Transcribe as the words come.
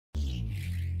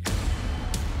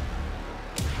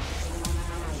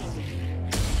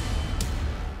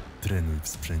Trenuj w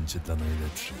sprzęcie dla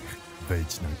najlepszych.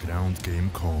 Wejdź na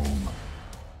groundgame.com.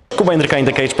 Kuba Jędryka,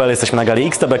 inthecage.pl, jesteśmy na gali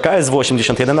XTB KSW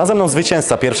 81, a ze mną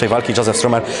zwycięzca pierwszej walki, Josef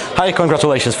STUMMER. Hi,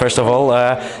 congratulations first of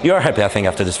all. You are happy, I think,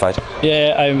 after this fight.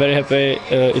 Yeah, I'm very happy.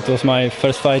 It was my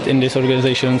first fight in this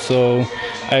organization, so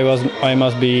I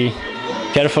must be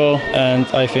careful, and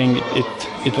I think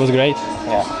it was great.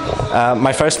 Yeah.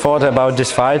 My first thought about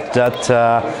this fight that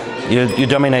you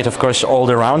dominate, of course, all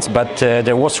the rounds, but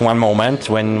there was one moment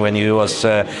when you was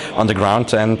on the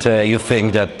ground and you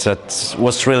think that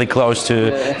was really close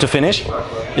to finish.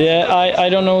 Yeah, I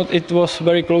don't know. It was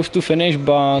very close to finish,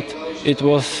 but it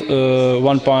was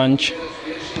one punch,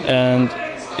 and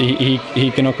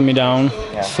he knocked me down.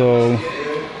 Yeah. So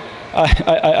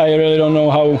I really don't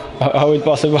know how it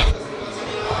possible.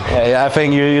 Yeah, I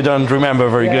think you don't remember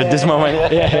very good this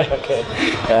moment. Yeah. Okay.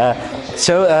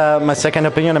 So my second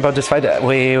opinion about this fight,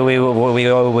 we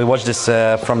watched this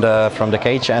from the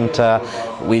cage, and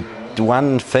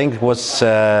one thing was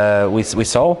we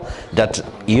saw that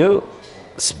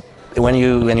when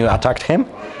you attacked him,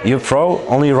 you throw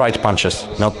only right punches,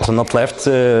 not left,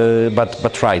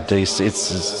 but right. It's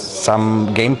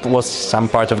some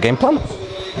part of game plan.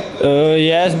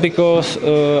 Yes, because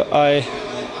I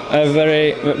have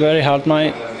very hard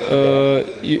my.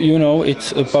 You know,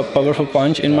 it's a powerful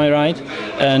punch in my right,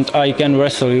 and I can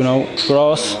wrestle, you know,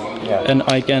 cross, and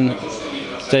I can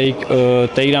take a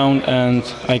takedown, and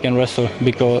I can wrestle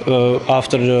because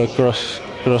after the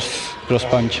cross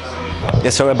punch.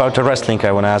 Yeah. So about the wrestling,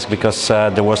 I want to ask, because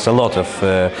there was a lot of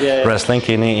wrestling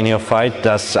in your fight.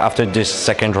 Does after this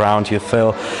second round you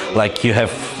feel like you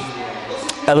have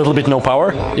a little bit no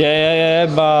power? Yeah.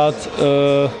 But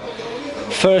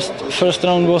first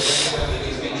round was,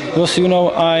 you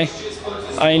know, I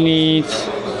need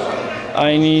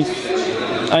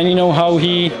know how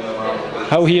he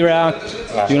react,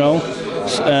 you know,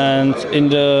 and in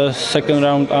the second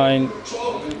round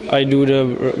I do the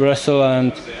wrestle,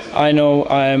 and I know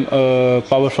I am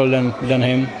powerful than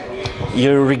him.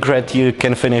 You regret you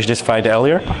can finish this fight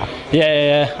earlier?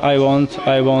 Yeah. I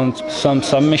want some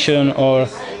submission or,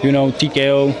 you know,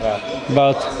 TKO,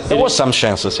 but there was some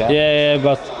chances. Yeah,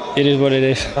 but it is what it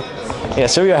is. Yeah,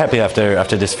 so you're happy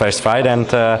after this first fight, and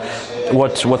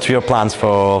what's your plans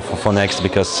for next?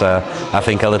 Because I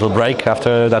think a little break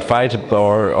after that fight,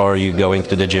 or are you going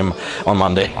to the gym on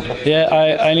Monday? Yeah,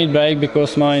 I need break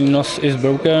because my nose is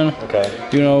broken. Okay.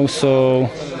 You know, so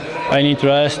I need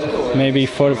rest, maybe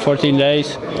for 14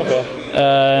 days. Okay.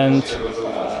 And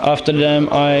after them,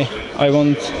 I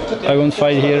won't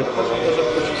fight here.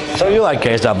 So you like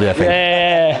KSW, I think?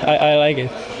 Yeah, I like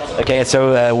it. Okay,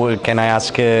 so can I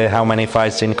ask how many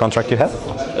fights in contract you have?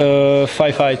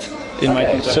 5 fights in my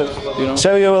contract. So, you know?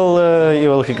 So you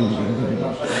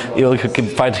will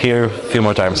fight here a few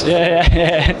more times.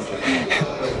 Yeah.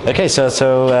 Okay,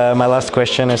 so my last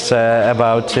question is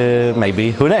about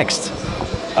maybe who next?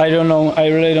 I don't know. I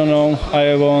really don't know.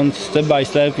 I want step by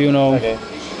step, you know. Okay.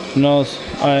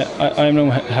 I'm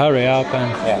no hurry up.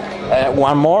 And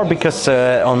one more, because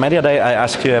on Media Day I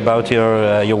asked you about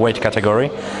your weight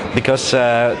category, because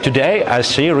today I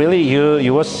see really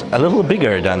you was a little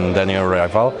bigger than your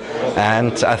rival,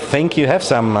 and I think you have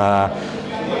some.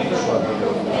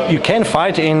 You can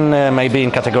fight in maybe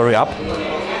in category up.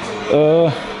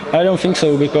 I don't think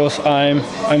so, because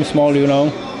I'm small, you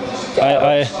know.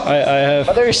 I have.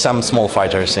 But there is some small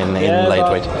fighters in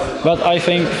lightweight. But I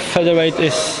think featherweight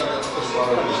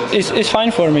is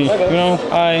fine for me. Okay. You know,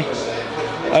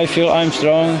 I feel I'm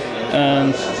strong,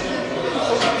 and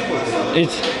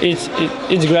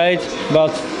it's great.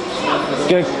 But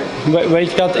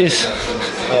weight cut is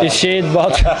shit.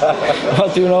 But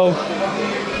but you know.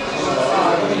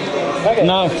 Okay.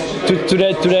 Now,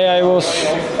 today I was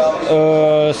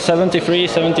 73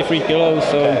 kilos,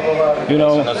 so you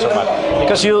know. Not so much.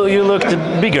 Because you looked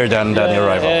bigger than your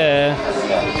rival. Yeah.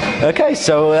 Okay,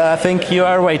 so I think you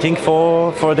are waiting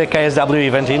for the KSW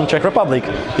event in Czech Republic.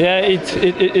 Yeah,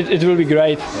 it will be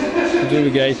great. It will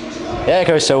be great. Yeah,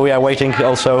 okay, so we are waiting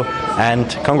also,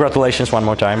 and congratulations one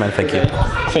more time, and thank you.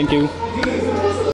 Thank you.